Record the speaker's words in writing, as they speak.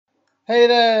Hey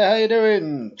there, how you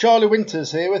doing? Charlie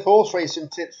Winters here with horse racing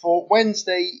tips for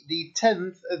Wednesday, the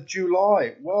 10th of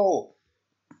July. Well,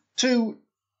 two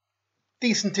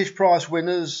decentish price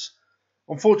winners.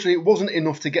 Unfortunately, it wasn't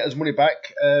enough to get his money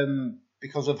back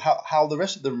because of how the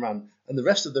rest of them ran. And the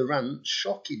rest of them ran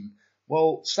shocking.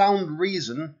 Well, Sound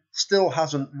Reason still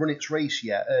hasn't run its race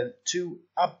yet. Two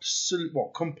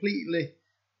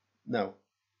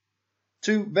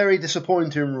very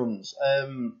disappointing runs.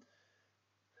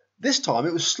 This time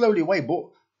it was slowly away,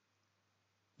 but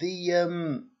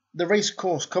the race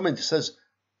course commentator says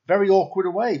very awkward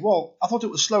away. Well, I thought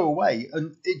it was slow away,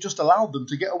 and it just allowed them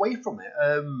to get away from it.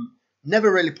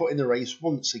 Never really put in the race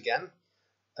once again.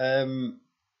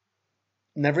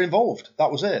 Never involved.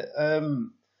 That was it.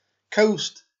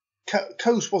 Coast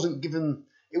wasn't given.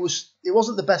 It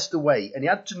wasn't the best away, and he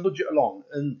had to nudge it along,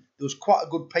 and there was quite a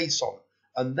good pace on,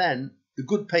 and then the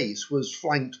good pace was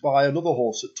flanked by another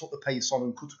horse that took the pace on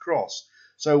and cut across.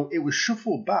 So it was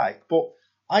shuffled back, but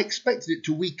I expected it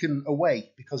to weaken away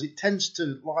because it tends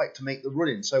to like to make the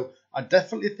run-in. So I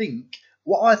definitely think,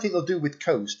 what I think they'll do with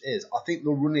Coast is, I think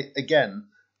they'll run it again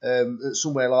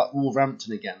somewhere like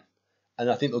Wolverhampton again. And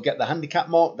I think they'll get the handicap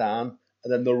mark down,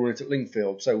 and then they'll run it at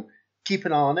Lingfield. So keep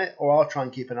an eye on it, or I'll try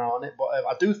and keep an eye on it. But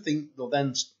I do think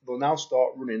they'll now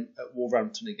start running at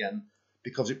Wolverhampton again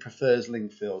because it prefers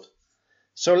Lingfield.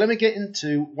 So let me get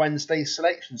into Wednesday's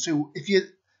selection. So if you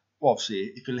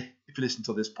listen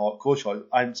to this part, of course I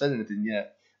haven't said anything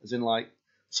yet, as in like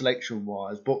selection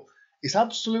wise, but it's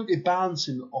absolutely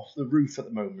bouncing off the roof at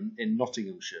the moment in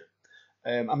Nottinghamshire.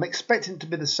 I'm expecting it to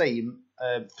be the same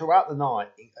throughout the night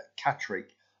at Catterick.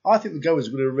 I think the goers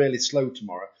are going to be really slow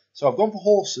tomorrow. So I've gone for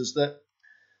horses that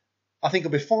I think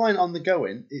will be fine on the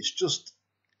going. It's just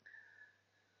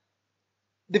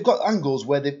they've got angles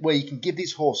where you can give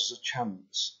these horses a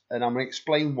chance, and I'm going to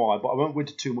explain why, but I won't go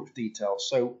into too much detail.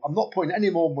 So I'm not putting any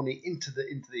more money into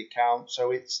the account.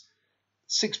 So it's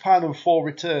 £6.04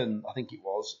 return, I think it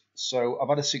was. So I've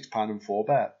had a £6.04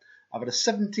 bet. I've had a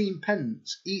 17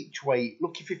 pence each way,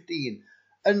 lucky 15,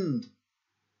 and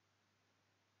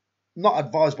not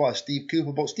advised by Steve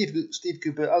Cooper, but Steve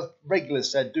Cooper, as regularly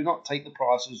said, do not take the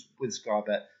prices with Sky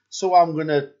Bet. So I'm going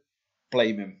to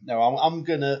blame him. No, I'm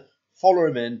going to follow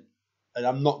him in, and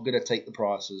I'm not going to take the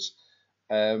prices.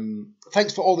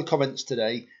 Thanks for all the comments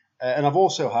today. And I've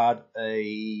also had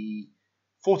a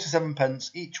 47 pence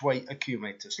each way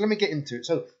accumulator. So let me get into it.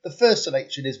 So the first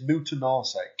selection is Muta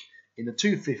Narsec in the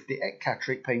 250 at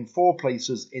Catterick, paying 4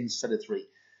 places instead of 3.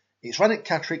 It's run at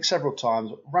Catterick several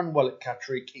times, ran well at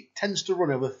Catterick. It tends to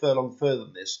run over a furlong further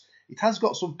than this. It has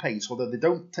got some pace, although they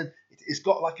don't tend. It's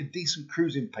got like a decent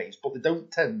cruising pace, but they don't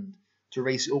tend to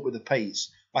race it up with the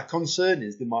pace. My concern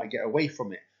is they might get away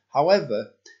from it.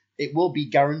 However, it will be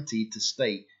guaranteed to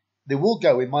stay. They will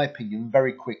go, in my opinion,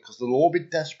 very quick because they'll all be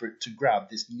desperate to grab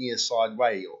this near side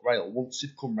rail once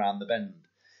they've come round the bend.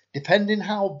 Depending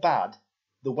how bad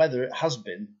the weather it has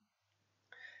been,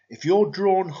 if you're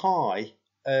drawn high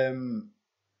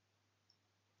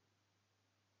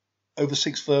over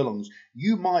 6 furlongs,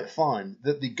 you might find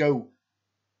that they go,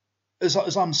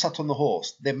 as I'm sat on the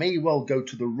horse, they may well go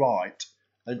to the right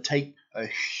and take a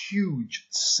huge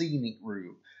scenic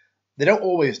route. They don't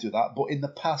always do that, but in the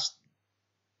past,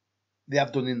 they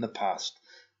have done in the past.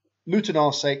 Muta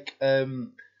Narsec, I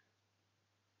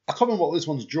can't remember what this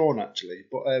one's drawn actually,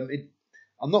 but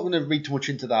I'm not going to read too much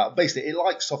into that. Basically, it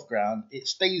likes soft ground, it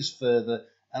stays further,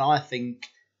 and I think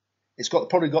it's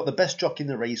probably got the best jockey in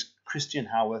the race, Christian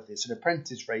Howarth. It's an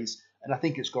apprentice race, and I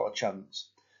think it's got a chance.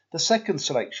 The second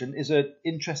selection is an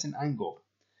interesting angle.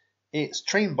 It's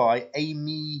trained by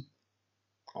Amy.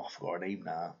 I forgot her name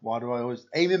now.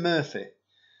 Amy Murphy.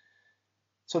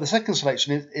 So the second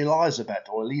selection is Elizabeth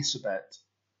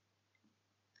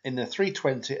in the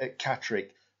 320 at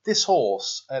Catterick. This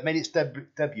horse made its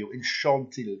debut in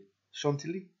Chantilly.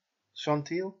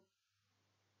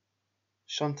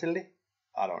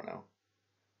 I don't know.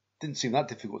 Didn't seem that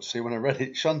difficult to say when I read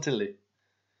it. Chantilly.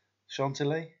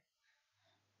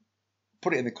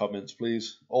 Put it in the comments,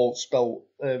 please, or spell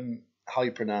how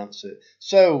you pronounce it.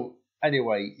 So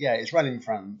anyway, yeah, it's ran in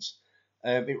France.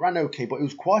 It ran okay, but it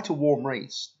was quite a warm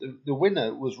race. The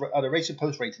winner had a racing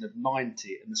post rating of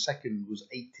 90, and the second was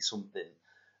 80 something.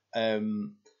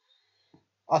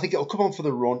 I think it'll come on for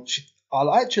the run.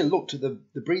 I actually looked at the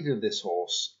breeding of this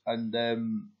horse, and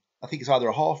I think it's either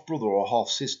a half brother or a half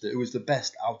sister who was the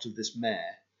best out of this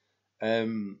mare.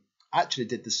 Actually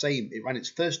did the same. It ran its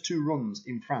first 2 runs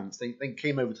in France, then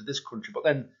came over to this country, but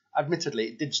then admittedly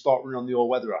it did start running on the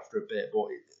all-weather after a bit, but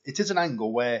it is an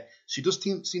angle where she does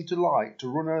seem to like to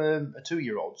run a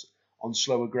 2-year-old on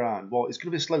slower ground. Well, it's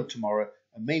going to be slow tomorrow,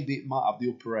 and maybe it might have the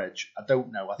upper edge. I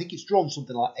don't know. I think it's drawn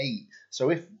something like 8. So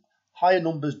if higher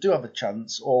numbers do have a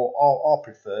chance or are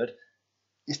preferred,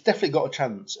 it's definitely got a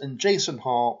chance. And Jason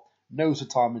Hart knows the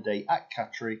time of day at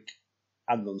Catterick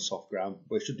and on soft ground,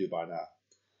 but it should do by now.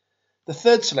 The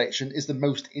third selection is the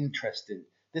most interesting.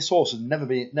 This horse has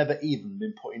never even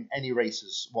been put in any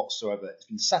races whatsoever. It's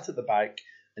been sat at the back,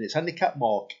 and its handicap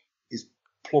mark is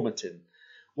plummeting.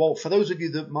 Well, for those of you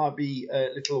that might be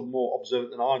a little more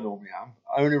observant than I normally am,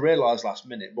 I only realised last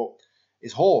minute, but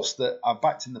it's a horse that I've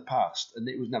backed in the past, and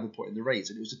it was never put in the race,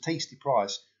 and it was a tasty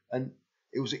price, and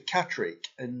it was at Catterick,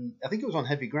 and I think it was on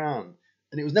heavy ground,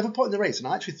 and it was never put in the race, and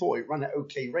I actually thought it ran an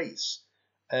okay race.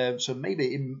 So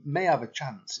maybe it may have a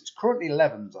chance. It's currently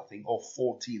 11s, I think, or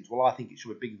 14s. Well, I think it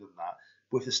should be bigger than that.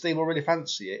 But if the stable really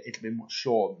fancy it, it'll be much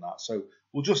shorter than that. So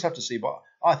we'll just have to see. But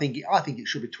I think it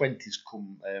should be 20s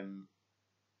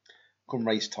come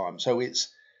race time. So it's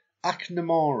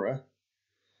Aknamara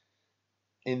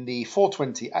in the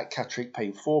 420 at Catterick,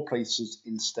 paying 4 places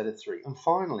instead of 3. And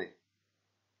finally,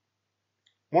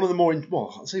 one of the more,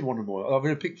 I'll say one of the more. I've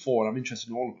going to pick 4, and I'm interested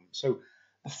in all of them. So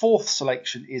the fourth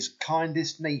selection is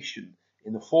Kindest Nation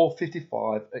in the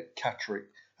 455 at Catterick.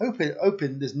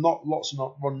 Hoping there's not lots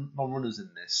of non-runners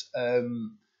in this.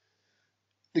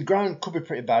 The ground could be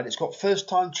pretty bad. It's got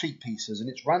first-time cheek pieces, and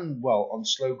it's ran well on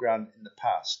slow ground in the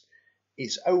past.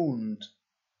 It's owned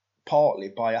partly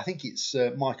by, I think it's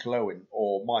Michael Owen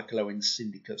or Michael Owen's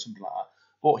Syndicate, something like that.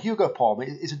 But Hugo Palmer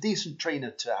is a decent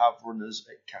trainer to have runners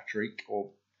at Catterick,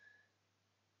 or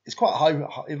it's quite high,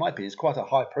 in my opinion, it's quite a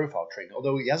high-profile trainer,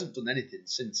 although he hasn't done anything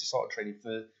since he started training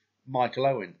for Michael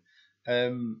Owen.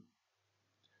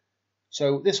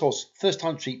 So this horse,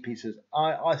 first-time cheek pieces,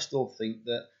 I still think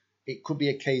that it could be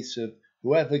a case of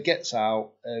whoever gets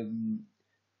out,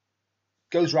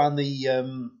 goes around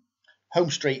the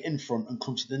home straight in front and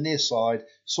comes to the near side.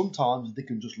 Sometimes they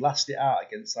can just last it out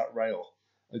against that rail,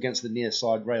 against the near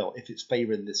side rail, if it's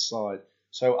favouring this side.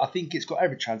 So I think it's got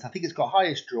every chance. I think it's got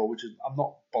highest draw, which I'm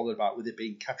not bothered about with it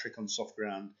being Catterick on soft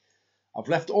ground. I've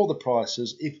left all the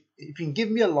prices. If you can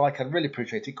give me a like, I'd really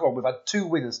appreciate it. Come on, we've had 2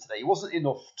 winners today. It wasn't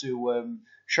enough to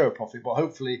show a profit, but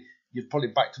hopefully you've probably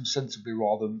backed them sensibly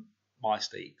rather than my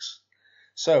stakes.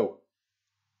 So,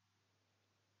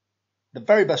 the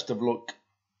very best of luck.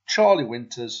 Charlie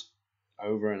Winters,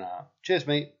 over and out. Cheers,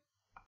 mate.